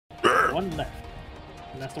One left.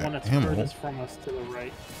 And that's the one that's furthest from us to the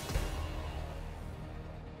right.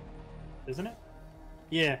 Isn't it?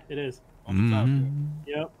 Yeah, it is. On the top.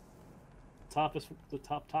 Yep. Top is the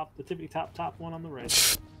top, the tippy top one on the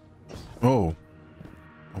right. Oh.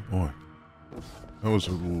 Oh boy. That was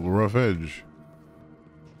a rough edge.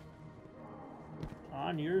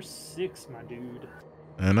 On your 6, my dude.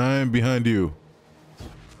 And I'm behind you.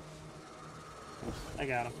 I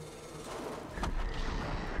got him.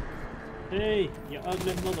 Hey, you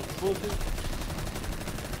ugly motherfucker.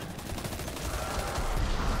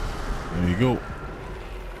 There you go.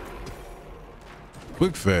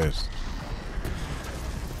 Quick fast.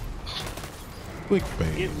 Quick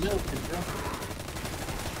fast. Get melted, bro.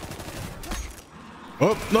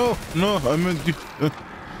 Oh, no, no, I meant you.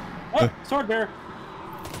 Oh, sword bearer.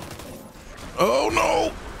 Oh,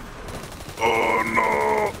 no. Oh,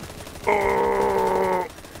 no. Oh.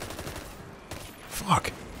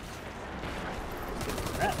 Fuck.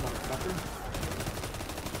 That motherfucker.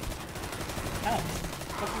 Ow.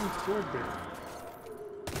 Fucking sword bearer.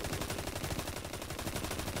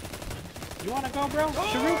 You wanna go, bro?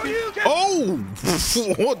 Oh!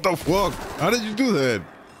 What the fuck? How did you do that?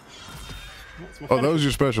 Oh, that was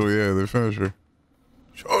your special, yeah, the finisher.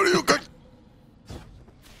 Oh, you got.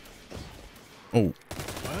 Oh.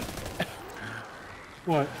 What?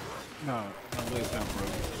 What? No, my leg's not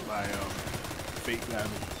broken by fake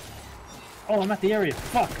damage. Oh, I'm at the area.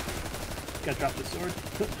 Fuck. Gotta drop the sword.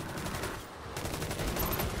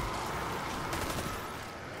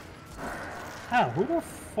 How? Who the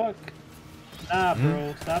fuck? Nah,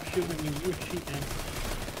 bro. Stop shooting me. You were cheating.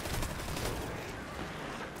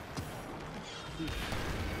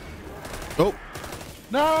 Oh.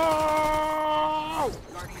 No!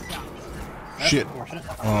 Shit.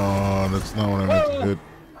 Oh, that's not what I meant to hit.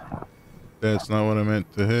 That's not what I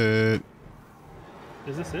meant to hit.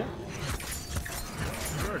 Is this it?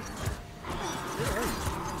 Sure.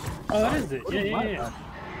 Oh, that is it. Yeah, yeah, yeah.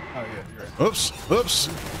 Oh, yeah, you're right. Oops. Oops.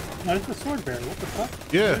 No, it's the sword bearer. What the fuck?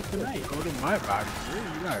 Yeah. Where's the knight? Go to my body. Where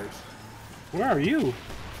are you guys? Where are you?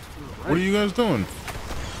 What are you guys doing?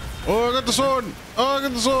 Oh, I got the sword. Oh, I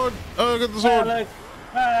got the sword. Oh, I got the sword.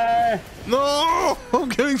 No, I'm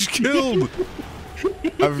getting killed.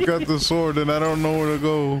 I've got the sword and I don't know where to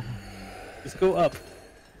go. Just go up.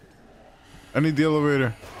 I need the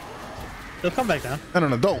elevator. They'll come back down. And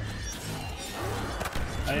an adult.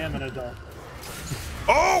 I am an adult.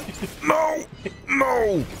 Oh, no,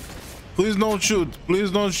 no. Please don't shoot.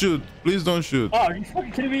 Please don't shoot. Please don't shoot. Oh, are you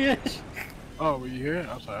fucking kidding me? Oh, were you here?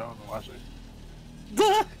 I'm sorry, I don't know why I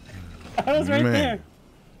I was right there.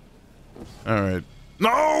 All right.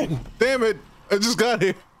 No, damn it. I just got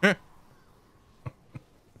here.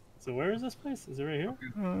 So where is this place? Is it right here?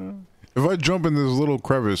 If I jump in this little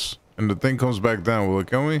crevice and the thing comes back down, will it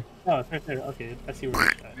kill me? Oh, it's right there. Okay, I see where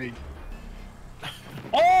it's at. Hey.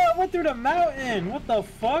 Oh, I went through the mountain. What the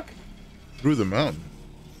fuck? Through the mountain?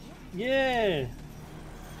 Yeah.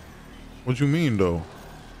 What you mean, though?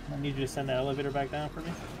 I need you to send the elevator back down for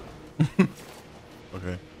me.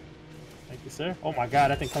 Okay. Thank you, sir. Oh my god,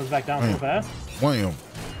 that thing comes back down so fast. Wham.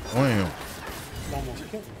 Wham. It almost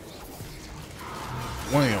killed me.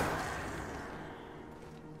 Wham.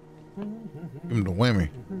 Give him the whammy.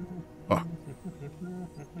 Oh.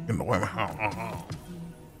 Give him the whammy.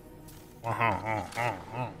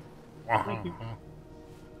 Thank you.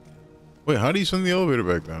 Wait, how do you send the elevator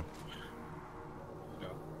back down? No.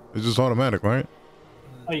 It's just automatic, right?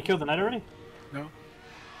 Oh, you killed the knight already? No.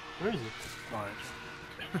 Where is he? Orange.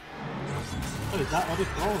 Oh, he's not. Oh, this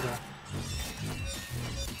roll there.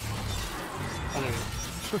 Oh, there he is.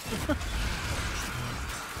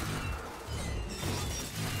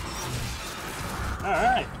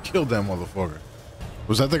 Alright. Killed that motherfucker.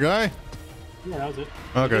 Was that the guy? Yeah, that was it.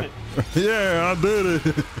 Okay. Yeah, I did it.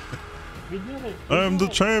 We did it. I am the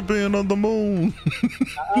champion of the moon.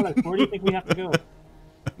 Alex, where do you think we have to go?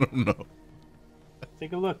 I don't know.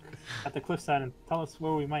 Take a look at the cliffside and tell us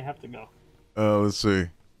where we might have to go. Let's see.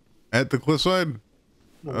 At the cliffside?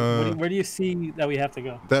 Where do you see that we have to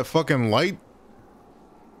go? That fucking light?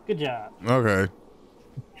 Good job. Okay.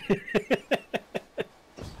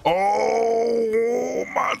 Oh,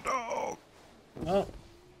 my dog. Oh.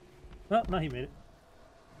 Oh, no, he made it.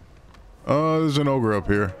 There's an ogre up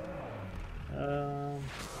here.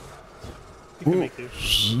 You can make it.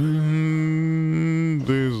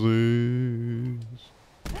 Disease.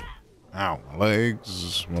 Ow, my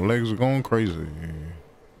legs. My legs are going crazy.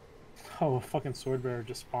 Oh, a fucking sword bearer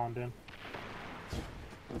just spawned in.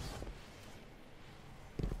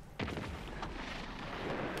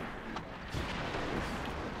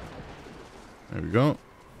 There we go.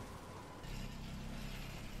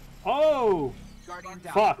 Oh!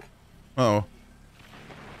 Fuck. Oh.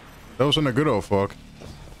 That wasn't a good old fuck.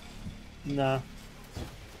 Nah.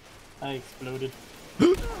 I exploded.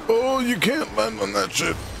 Oh, you can't land on that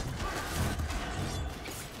shit.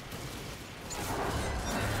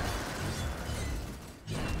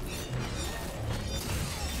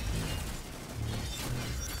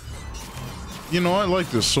 You know, I like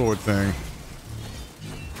this sword thing.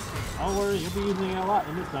 Don't worry, you'll be using it a lot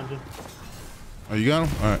in this dungeon. Oh, you got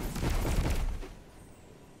him? Alright.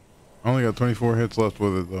 I only got 24 hits left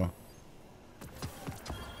with it, though.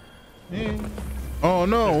 Oh,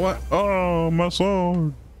 no. What? Oh, my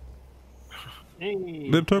sword. Hey,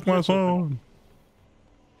 They took my sword.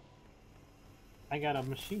 I got a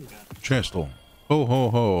machine gun. Chestel. Ho, ho,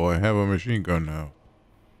 ho. I have a machine gun now.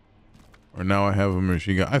 Or now I have a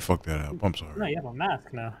machine gun. I fucked that up. I'm sorry. No, you have a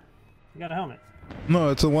mask now. You got a helmet. No,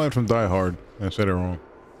 it's a line from Die Hard. I said it wrong.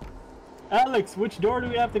 Alex, which door do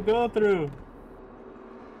we have to go through?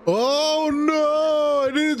 Oh no!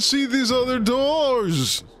 I didn't see these other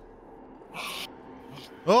doors!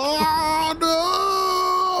 Oh no!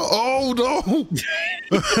 Oh no!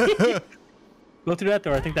 Go through that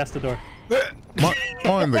door. I think that's the door.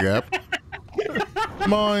 Mind the gap.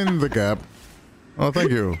 Mind the gap. Oh, thank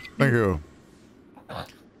you. Thank you.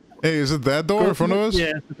 Hey, is it that door in front of us?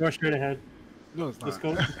 Yeah, it's the door straight ahead. No, it's not. Just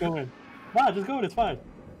go in. Nah, just go in. It's fine.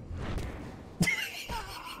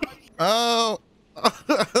 Oh.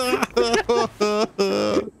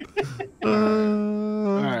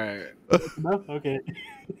 Alright. No? Okay.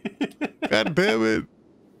 God damn it.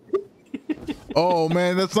 Oh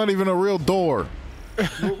man, that's not even a real door.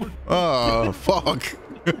 Oh, fuck.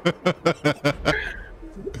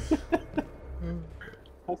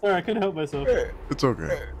 I'm sorry, I couldn't help myself. It's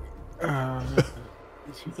okay.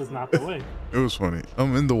 This is not the way. It was funny.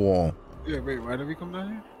 I'm in the wall. Yeah, wait, why did we come down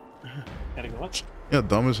here? Gotta go up. Yeah,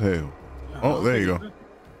 dumb as hell. Oh, there you go.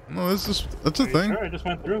 No, that's a thing. Sure, I just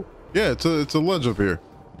went through. Yeah, it's a ledge up here.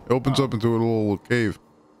 It opens up into a little cave.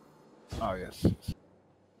 Oh, yes.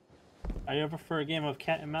 Are you ever for a game of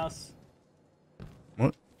cat and mouse?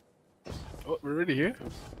 What? Oh, we're already here?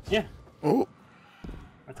 Yeah. Oh.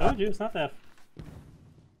 I told you, it's not that.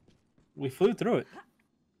 We flew through it.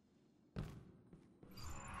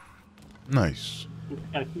 Nice. We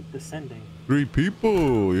gotta keep descending. 3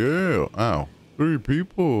 people, yeah. Ow. 3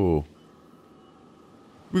 people.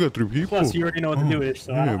 We got 3 people. Plus, you already know what to do, Ish,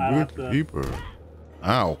 so I yeah, don't we have got to. 3 people.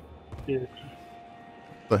 Ow. Yeah.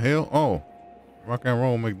 The hell? Oh. Rock and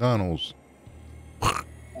roll McDonald's.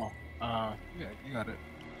 Yeah, you got it.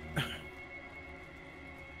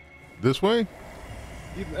 This way?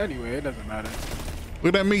 Anyway, it doesn't matter.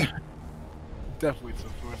 Look at me. Definitely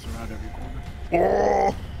some force around every corner.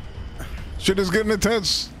 Oh. Shit is getting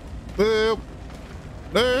intense.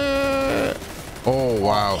 Oh,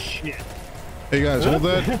 wow. Shit. Hey, guys, hold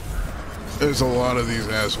that. There's a lot of these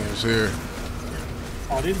assholes here.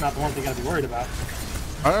 Oh, these are not the ones you gotta be worried about.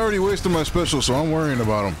 I already wasted my special, so I'm worrying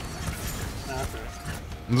about them. Nah, that's right.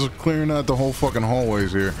 I'm just clearing out the whole fucking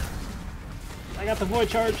hallways here. I got the void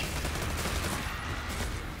charge.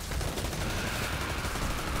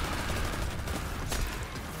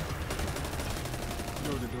 You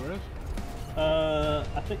know what the door is?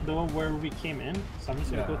 I think the one where we came in, so I'm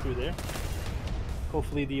just gonna go through there.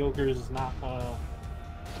 Hopefully the ogre is not,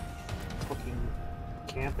 fucking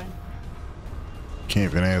camping.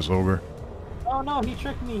 Camping ass ogre. Oh no, he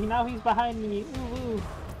tricked me, now he's behind me, ooh, ooh.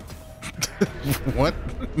 What?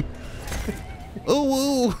 Ooh,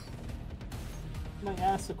 ooh. My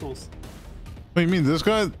assicles. What do you mean, this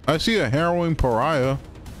guy? I see a harrowing pariah.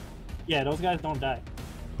 Yeah, those guys don't die.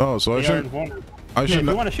 Oh, so I should. I If should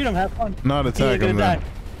you want to shoot him, have fun. not attack him then. Die.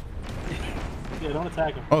 Yeah, don't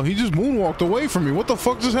attack him. Oh, he just moonwalked away from me. What the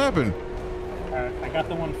fuck just happened? Alright, I got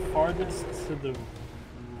the one farthest to the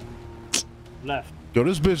left. Yo,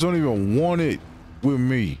 this bitch don't even want it with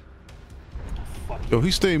me. Fuck. Yo, he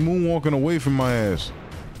stayed moonwalking away from my ass.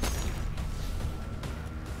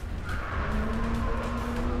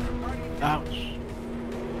 Ouch.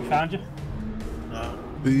 You found you? No.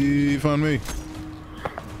 He found me.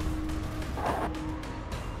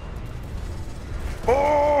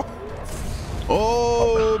 Oh!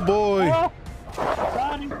 Oh boy! Oh!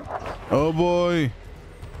 Ronnie! Oh boy!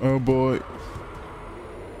 Oh boy!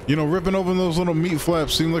 You know, ripping open those little meat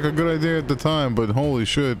flaps seemed like a good idea at the time, but holy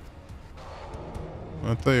shit!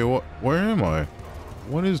 I'll tell you what. Where am I?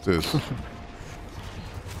 What is this?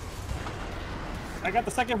 I got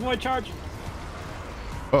the second void charge.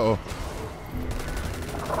 Uh-oh.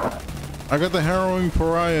 I got the harrowing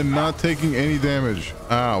pariah not taking any damage.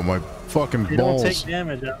 Ow, my fucking You balls. don't take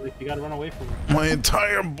damage, Alex. You gotta run away from it. My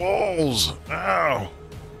entire balls. Ow.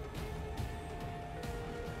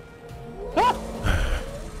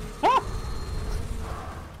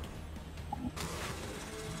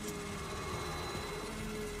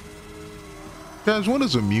 Guys, what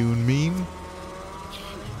does immune mean?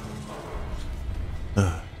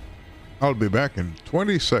 I'll be back in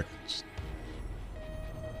 20 seconds.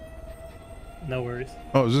 No worries.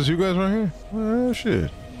 Oh, is this you guys right here? Oh,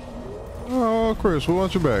 shit. Oh, Chris, what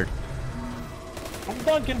about your back? I'm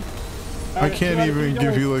dunking. I can't even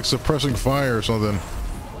give you, like, suppressing fire or something.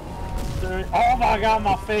 Oh my god,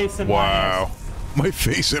 my face and my ass. My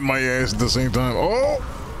face and my ass at the same time. Oh!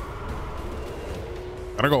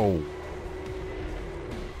 Gotta go.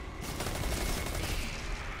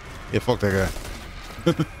 Yeah, fuck that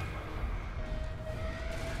guy.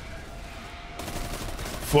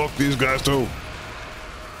 Fuck these guys too.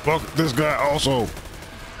 Fuck this guy also.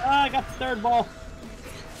 Ah, I got the third ball.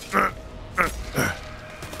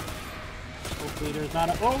 Hopefully there's not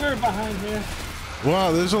an ogre behind here.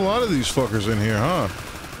 Wow, there's a lot of these fuckers in here, huh?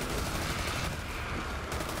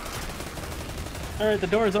 Alright, the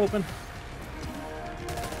door is open.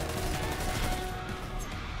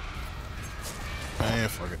 Man,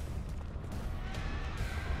 fuck it.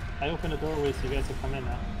 I opened the doorway so you guys can come in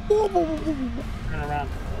now. Turn around.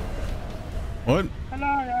 What? Hello,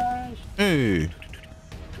 guys. Hey.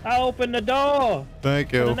 I opened the door.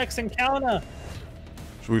 Thank For you. the next encounter.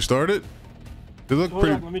 Should we start it? They look Hold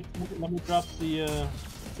pretty. on, let me drop the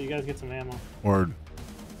so you guys get some ammo. Word.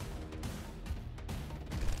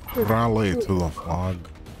 Rally to the flag.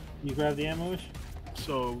 You grab the ammo -ish?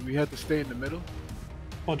 So we had to stay in the middle.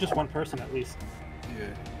 Well, just one person at least.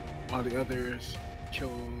 Yeah. While the others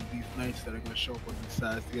kill these knights that are gonna show up on these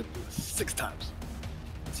sides to get to 6 times.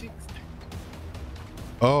 6 times.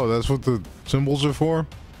 Oh, that's what the symbols are for?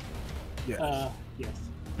 Yes. Yes.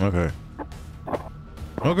 Okay.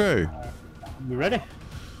 Okay. You ready?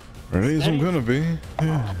 Ready as I'm Ready? gonna be.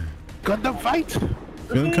 Yeah. Gundam fight!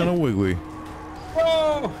 Feeling kind of wiggly.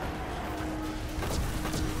 Whoa!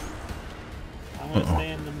 I'm gonna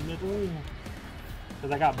stay in the middle.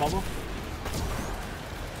 Cause I got bubble.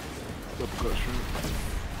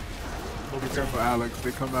 Be careful, Alex.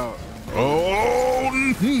 They come out. Oh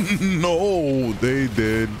no, they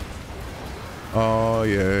did. Oh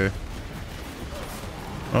yeah.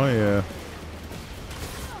 Oh yeah.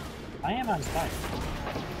 I am on fire.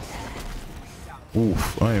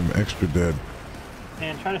 Oof, I am extra dead.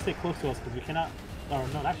 And try to stay close to us because we cannot. Or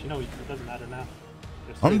no, actually no, it doesn't matter now.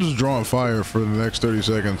 I'm just drawing fire for the next 30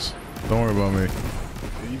 seconds. Don't worry about me.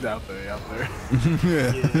 He's out there,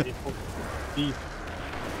 Yeah. Deep.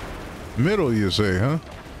 Middle, you say, huh?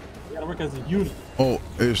 You gotta work as a unit. Oh,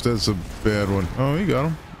 ish, that's a bad one. Oh, you got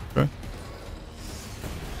him. Okay.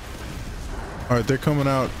 All right, they're coming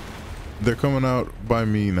out. They're coming out by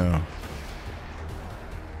me now.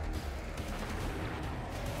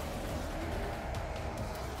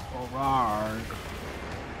 Alright.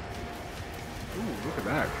 Ooh, look at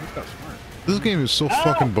that. He's got smart. This game is so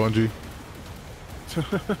fucking Bungie.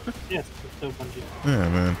 Yes, it's so Bungie. Yeah,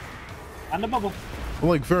 man. On the bubble.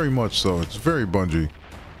 Like, very much so. It's very Bungie.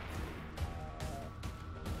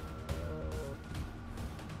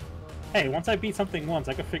 Hey, once I beat something once,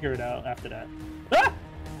 I can figure it out after that. Ah!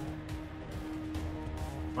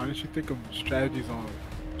 Why didn't you think of strategies on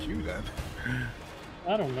Q then?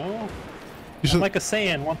 I don't know. You I'm should, like a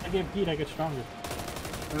Saiyan. Once I get beat, I get stronger.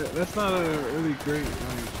 That's not a really great,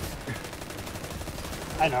 like...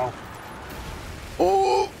 I know.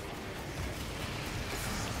 oh!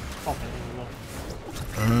 Fuck it.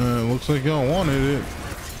 Looks like y'all wanted it.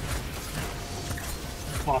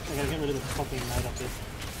 Fuck, I gotta get rid of this fucking knight up there.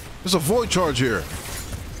 There's a void charge here.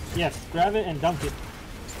 Yes, grab it and dunk it.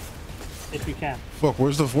 If you can. Fuck,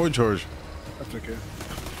 where's the void charge? That's okay.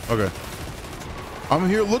 Okay. I'm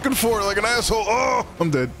here looking for it like an asshole. Oh,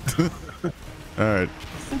 I'm dead. Alright.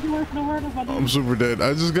 I'm super dead.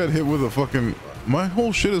 I just got hit with a fucking... My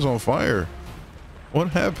whole shit is on fire. What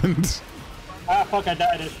happened? Ah, fuck, I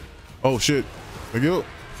died-ish. Oh, shit. Thank you.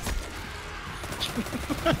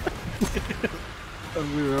 That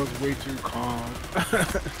was way too calm.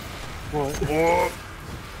 What? Oh.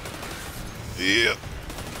 Yep.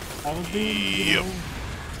 I was being, you know,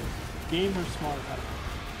 gamer smart.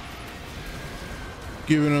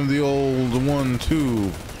 Giving him the old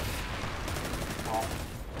 1-2.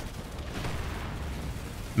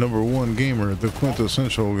 Number 1 gamer, the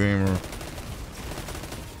quintessential gamer.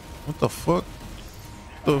 What the fuck?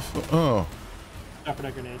 The fuck? Oh. Drop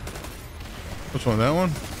that grenade. Which one? That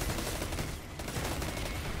one?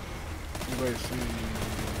 Anybody see?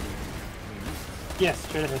 Yes,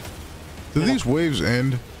 straight ahead. Do these waves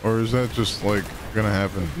end, or is that just like gonna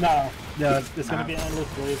happen? No, it's gonna be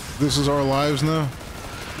endless waves. This is our lives now?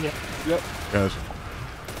 Yep. Yep. Guys,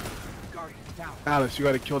 Alice, you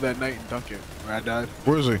gotta kill that knight and dunk it. Where I died.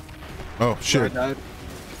 where is he? Oh, Where I shit. died.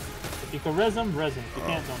 If you can res him, res him. If you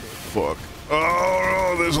can't, don't do it. Fuck.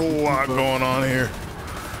 Oh, there's a lot going on here.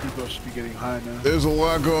 People should be getting high now. There's a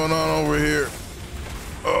lot going on over here.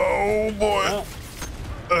 Oh boy. Well,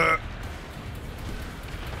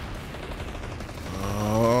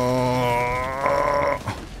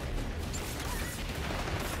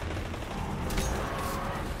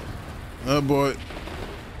 Oh boy.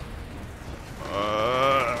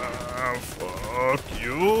 Fuck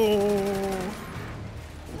you.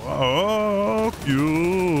 Fuck you.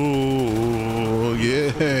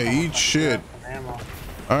 Yeah, eat shit. ammo.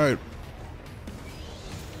 Alright.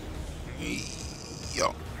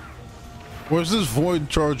 Yo. Where's this void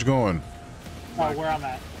charge going? Oh, where I'm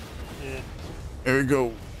at. Yeah. There we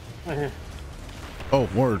go. Right here. Oh,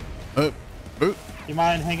 word. You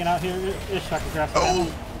mind hanging out here, Ish? So I can grab some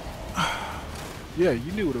ammo? Yeah,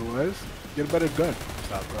 you knew what it was. Get a better gun.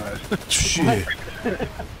 Stop, guys. Shit.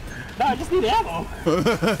 No, I just need ammo.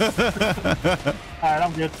 Alright,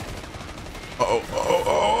 I'm good. Oh,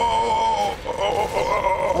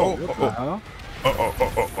 what the hell?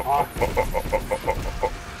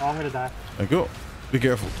 Oh, I'm gonna die. There you go. Be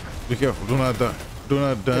careful. Be careful. Do not die. Do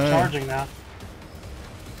not die. They're charging now.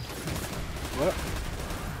 What?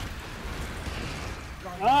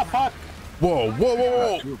 Ah, fuck. Whoa, whoa,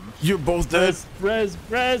 whoa, whoa. You're both dead. Res.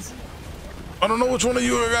 I don't know which one of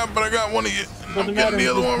you I got, but I got one of you. I'm getting the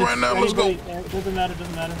other one right now. Let's go. Doesn't matter.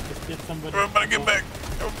 Just get somebody. Everybody get back.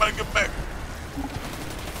 Everybody get back.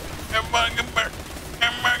 Everybody get back.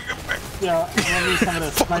 Everybody get back. Yeah, I need some of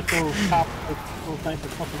the sniper top little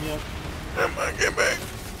snipers fucking me up. Everybody get back.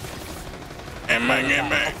 Everybody get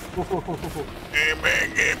back. Everybody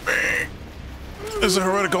get back. There's a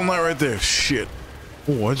heretical knight right there. Shit.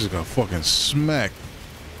 Oh, I just got fucking smacked.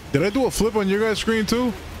 Did I do a flip on your guys' screen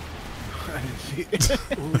too? I didn't see it.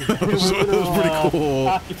 It was pretty cool.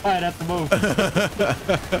 Occupied at the moment.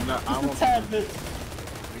 No, I won't. Tad bit.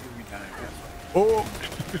 Oh,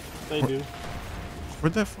 They do.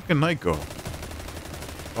 where'd that fucking knight go?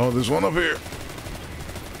 Oh, there's one up here.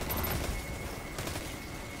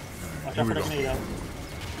 Watch Here out we for the go. grenade out.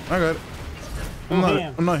 I got it. Go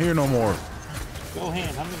ham. I'm not here no more. Go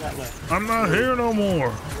ham. How many got left? I'm not here no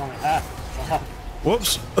more. Only half.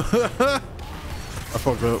 Whoops. I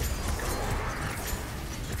fucked up.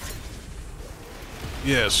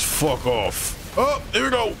 Yes, fuck off. Oh, here we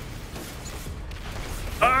go.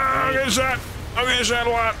 Ah, I'm getting shot. I'm getting shot a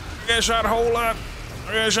lot. I'm getting shot a whole lot.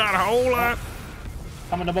 I'm getting shot a whole lot.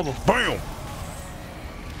 I'm in the bubble. Bam.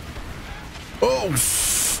 Oh,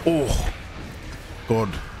 oh. God.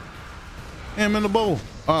 I'm in the bowl.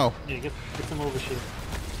 Ow. Yeah, get some over shit.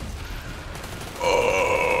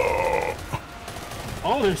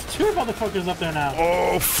 Oh, there's two motherfuckers up there now.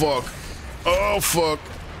 Oh, fuck. Oh, fuck.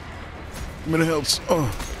 Give me the helps. Oh,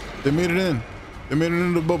 they made it in. They made it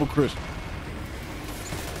in the bubble, Chris.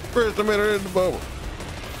 Chris, they made it in the bubble.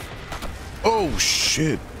 Oh,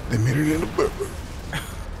 shit. They made it in the bubble.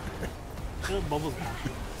 The bubble's gone.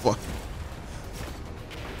 Fuck.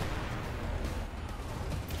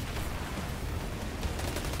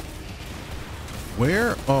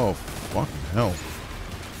 Where? Oh, fucking hell.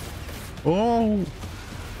 Oh.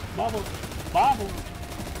 Bubble.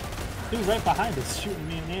 Dude, right behind us, shooting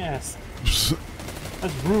me in the ass.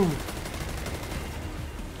 That's rude.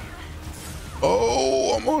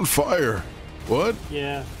 Oh, I'm on fire. What?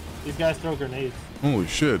 Yeah, these guys throw grenades. Holy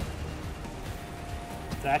shit.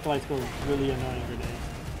 The acolytes throw really annoying grenades.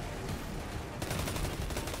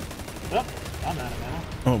 Yep, I'm out of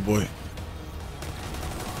ammo. Oh boy.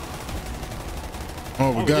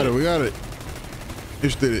 Oh, we got it. We got it.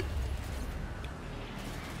 Ish did it.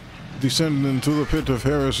 Descending into the pit of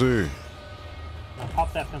heresy. Now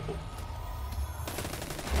pop that pencil.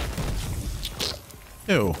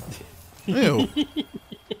 Ew. Ew.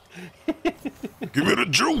 Give me the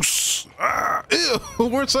juice. Ah, ew.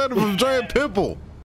 We're inside of a giant pimple.